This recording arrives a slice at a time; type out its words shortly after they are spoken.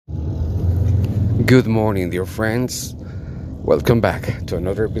Good morning, dear friends. Welcome back to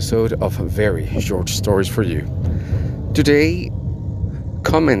another episode of Very Short Stories for You. Today,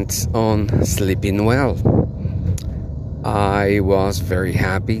 comments on sleeping well. I was very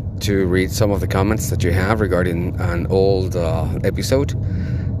happy to read some of the comments that you have regarding an old episode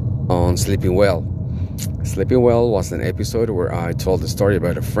on sleeping well. Sleeping well was an episode where I told the story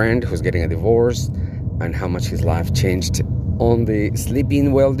about a friend who's getting a divorce and how much his life changed on the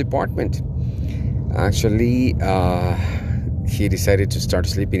sleeping well department. Actually, he decided to start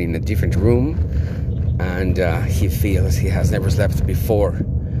sleeping in a different room, and he feels he has never slept before.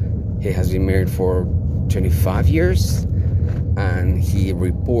 He has been married for 25 years, and he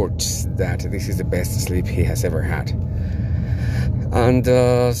reports that this is the best sleep he has ever had. And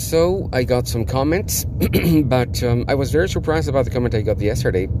so I got some comments, but I was very surprised about the comment I got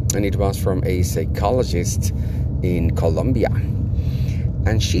yesterday, and it was from a psychologist in Colombia.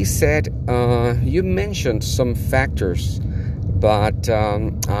 And she said, you mentioned some factors, but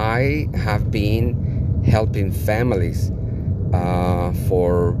I have been helping families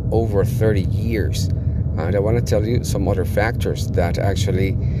for over 30 years. And I want to tell you some other factors that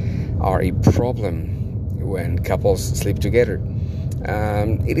actually are a problem when couples sleep together.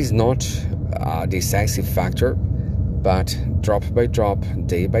 It is not a decisive factor, but drop by drop,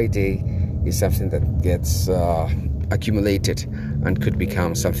 day by day, is something that gets accumulated and could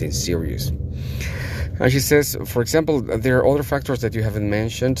become something serious. And she says, for example, there are other factors that you haven't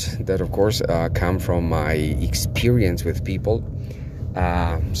mentioned that, of course, come from my experience with people.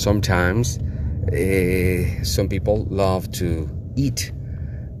 Sometimes some people love to eat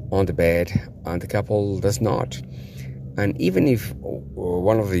on the bed and the couple does not. And even if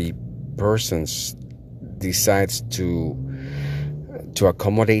one of the persons decides to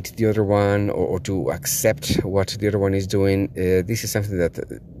accommodate the other one or to accept what the other one is doing, this is something that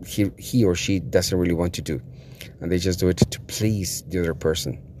he or she doesn't really want to do, and they just do it to please the other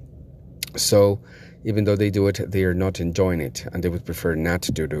person. So even though they do it, they are not enjoying it, and they would prefer not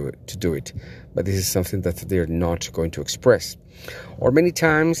to do it. But this is something that they're not going to express. Or many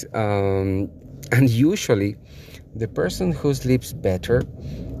times, and usually, the person who sleeps better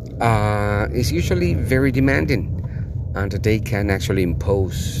is usually very demanding, and they can actually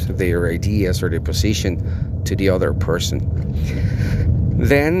impose their ideas or their position to the other person.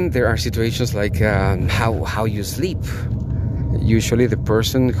 Then there are situations like how you sleep. Usually the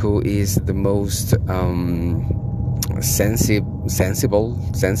person who is the most sensitive,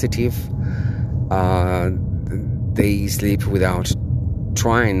 they sleep without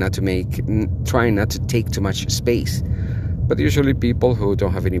trying not to take too much space. But usually people who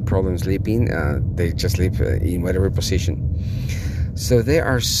don't have any problem sleeping, they just sleep in whatever position. So there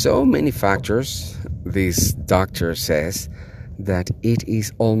are so many factors, this doctor says, that it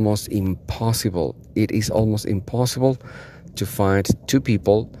is almost impossible. It is almost impossible to find two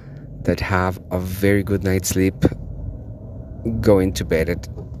people that have a very good night's sleep going together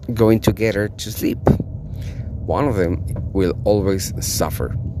to sleep. One of them will always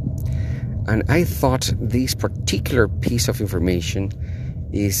suffer. And I thought this particular piece of information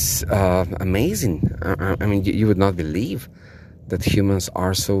is amazing. I mean, you would not believe that humans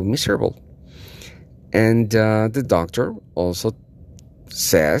are so miserable. And the doctor also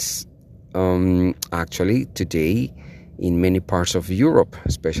says, actually, today, in many parts of Europe,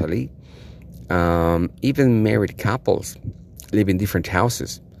 especially, even married couples live in different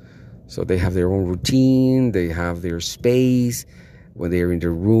houses. So they have their own routine, they have their space. When they're in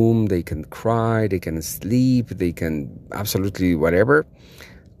their room, they can cry, they can sleep, they can absolutely whatever.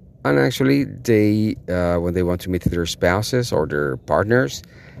 And actually, they when they want to meet their spouses or their partners,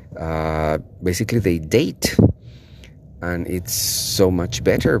 basically they date. And it's so much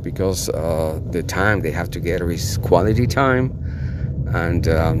better because the time they have together is quality time. And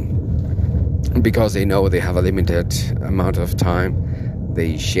because they know they have a limited amount of time,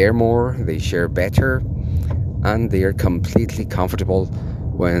 they share more, they share better. And they are completely comfortable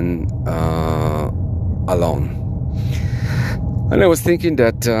when alone. And I was thinking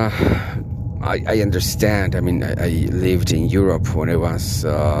that I understand. I mean, I lived in Europe when I was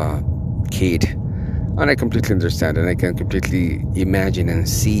a kid, and I completely understand, and I can completely imagine and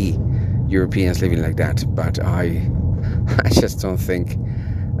see Europeans living like that. But I just don't think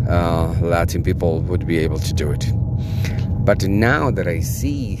Latin people would be able to do it. But now that I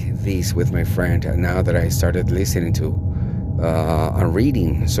see this with my friend, and now that I started listening to and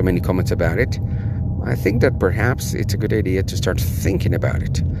reading so many comments about it, I think that perhaps it's a good idea to start thinking about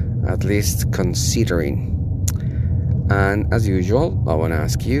it, at least considering. And as usual, I want to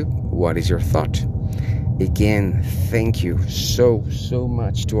ask you, what is your thought? Again, thank you so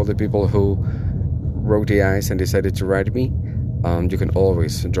much to all the people who broke the ice and decided to write me, you can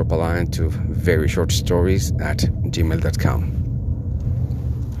always drop a line to veryshortstories@gmail.com.